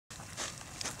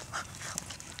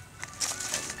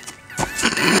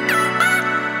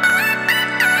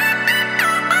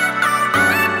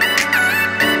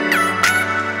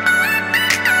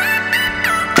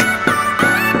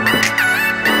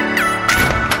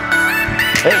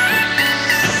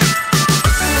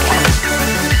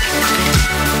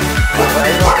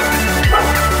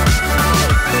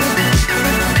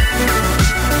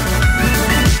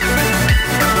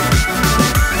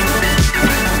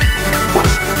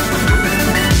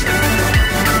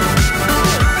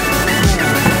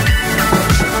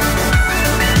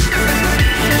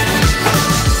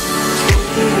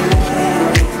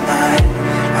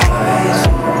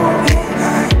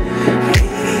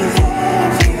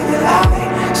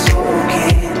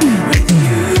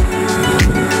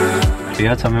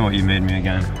Yeah, tell me what you made me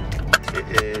again.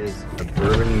 It is a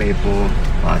bourbon maple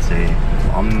latte,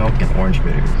 almond milk, and orange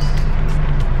bitters.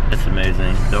 It's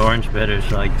amazing. The orange bitters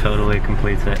like totally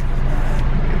completes it.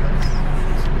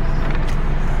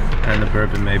 And the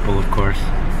bourbon maple, of course.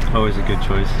 Always a good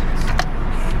choice.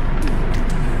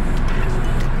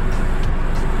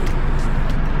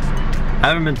 I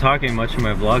haven't been talking much in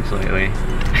my vlogs lately.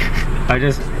 I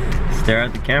just stare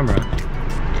at the camera.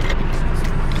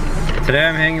 Today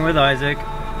I'm hanging with Isaac.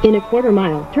 In a quarter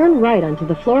mile, turn right onto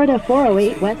the Florida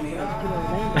 408 west.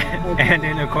 And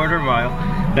in a quarter mile,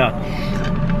 no.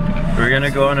 We're gonna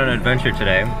go on an adventure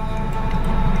today.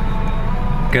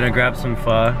 Gonna grab some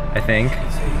pho, I think,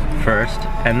 first,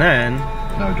 and then...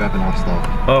 No, we're dropping off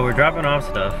stuff. Oh, we're dropping off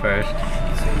stuff first.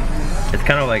 It's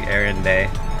kind of like errand day,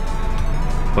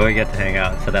 but we get to hang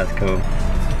out, so that's cool.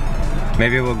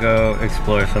 Maybe we'll go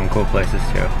explore some cool places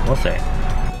too. We'll see.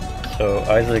 So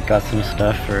Isaac got some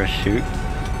stuff for a shoot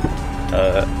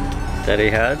that he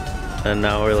had, and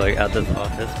now we're like at this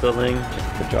office building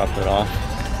just to drop it off.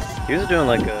 He was doing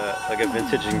like a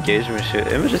vintage engagement shoot.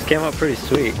 It just came out pretty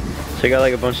sweet. So he got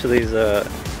like a bunch of these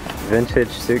vintage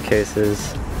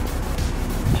suitcases.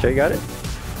 Sure you got it?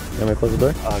 You want me to close the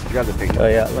door? Can you grab the picture? Oh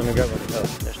yeah, let me grab one. Oh,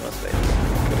 there's no space.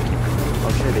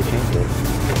 Okay, they changed it.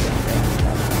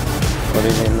 What do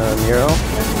you mean, the mural?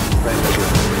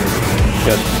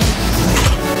 Good.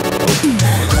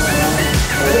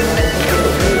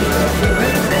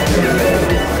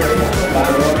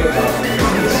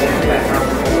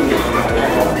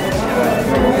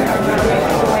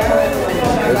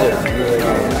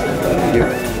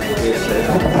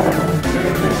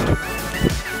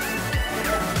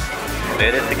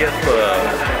 Made it to get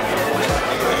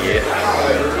yeah.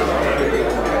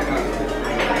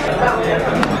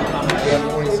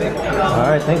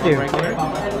 Alright, thank you.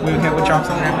 We have a chops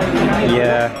on there.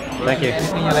 Yeah, thank you. Can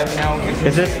you let me know?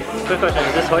 Is this, quick question,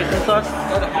 is this hoisin sauce?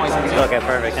 Okay,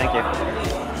 perfect, thank you.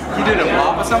 You do the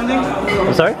vlog or something?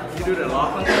 I'm sorry? You do the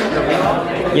vlog or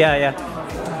something? Yeah, yeah.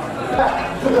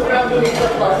 Here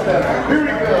we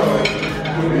go.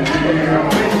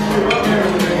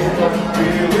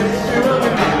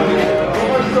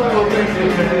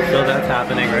 So that's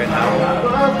happening right now.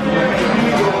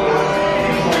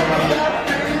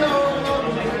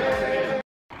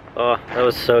 Oh, that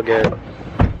was so good.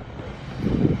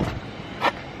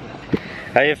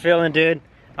 How you feeling, dude?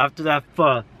 After that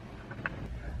pho?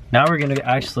 Now we're gonna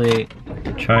actually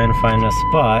try and find a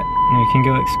spot and we can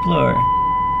go explore.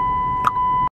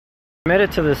 We made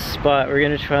it to this spot. We're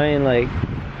gonna try and like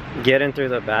get in through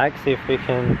the back, see if we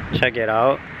can check it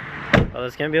out. Well,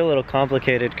 it's gonna be a little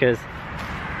complicated because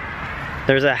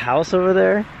there's a house over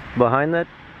there behind that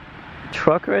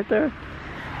truck right there,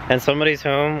 and somebody's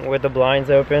home with the blinds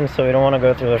open, so we don't want to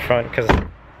go through the front because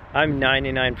I'm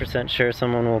 99% sure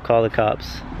someone will call the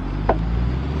cops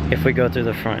if we go through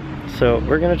the front. So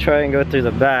we're gonna try and go through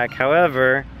the back.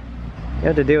 However, you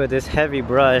have to deal with this heavy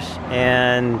brush,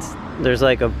 and there's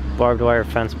like a barbed wire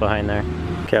fence behind there.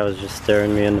 Cow was just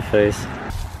staring me in the face.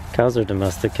 Cows are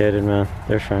domesticated, man.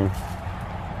 They're fine.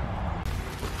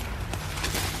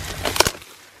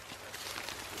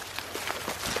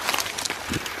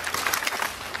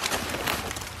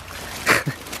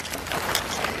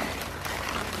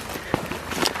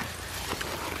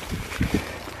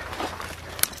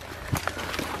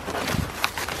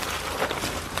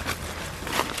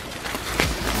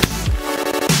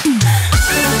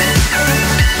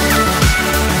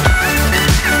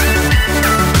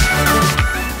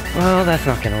 Well, that's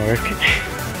not gonna work.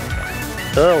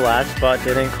 The last spot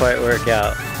didn't quite work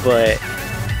out, but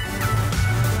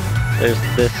there's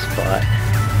this spot,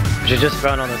 which I just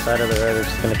found on the side of the road. We're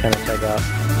just gonna kind of check out.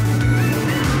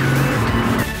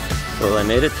 Well, I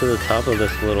made it to the top of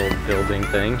this little building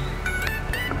thing.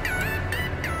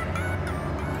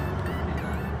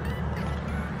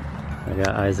 I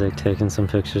got Isaac taking some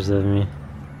pictures of me.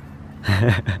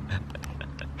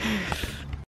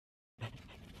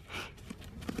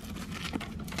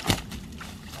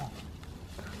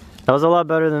 That was a lot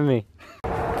better than me.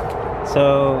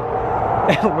 So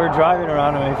we're driving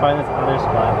around and we find this other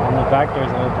spot and the back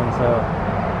door's open, so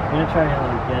I'm gonna try to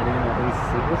like get in at least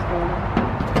see what's going on.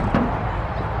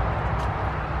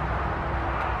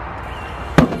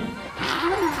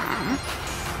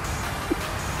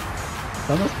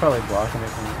 Someone's probably blocking it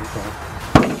from the inside.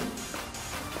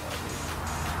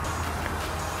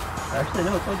 Actually,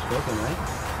 no, it's like open, right?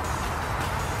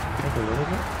 Like a little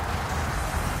bit.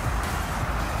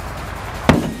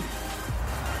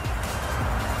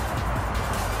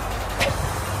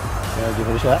 Yeah, give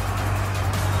it a shot.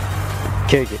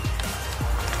 Kick it.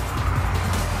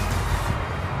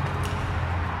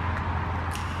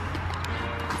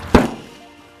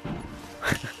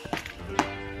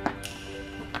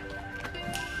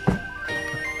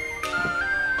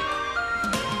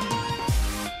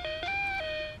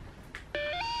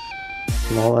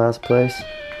 Small ass place.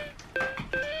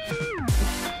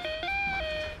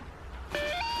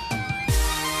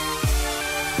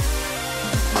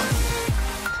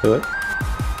 Do it.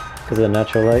 Because of the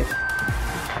natural light.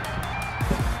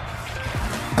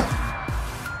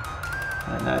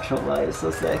 That natural light is so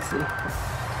sexy.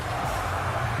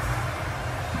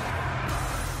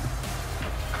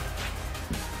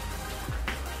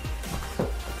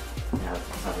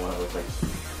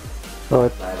 Oh,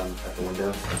 At the window.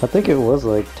 I think it was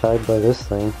like tied by this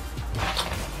thing.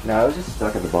 No, I was just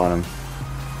stuck at the bottom.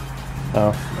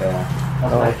 Oh. Yeah.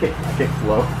 Oh. I kicked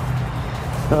low.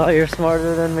 Oh, you're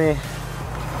smarter than me.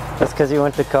 That's because you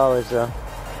went to college, though.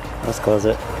 Let's close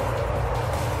it.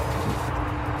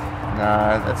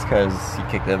 Nah, that's because he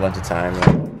kicked it a bunch of times.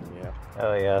 Yeah.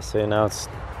 Oh yeah, see now it's...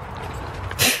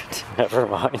 Never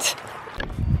mind.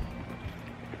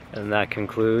 And that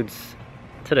concludes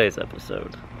today's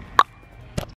episode.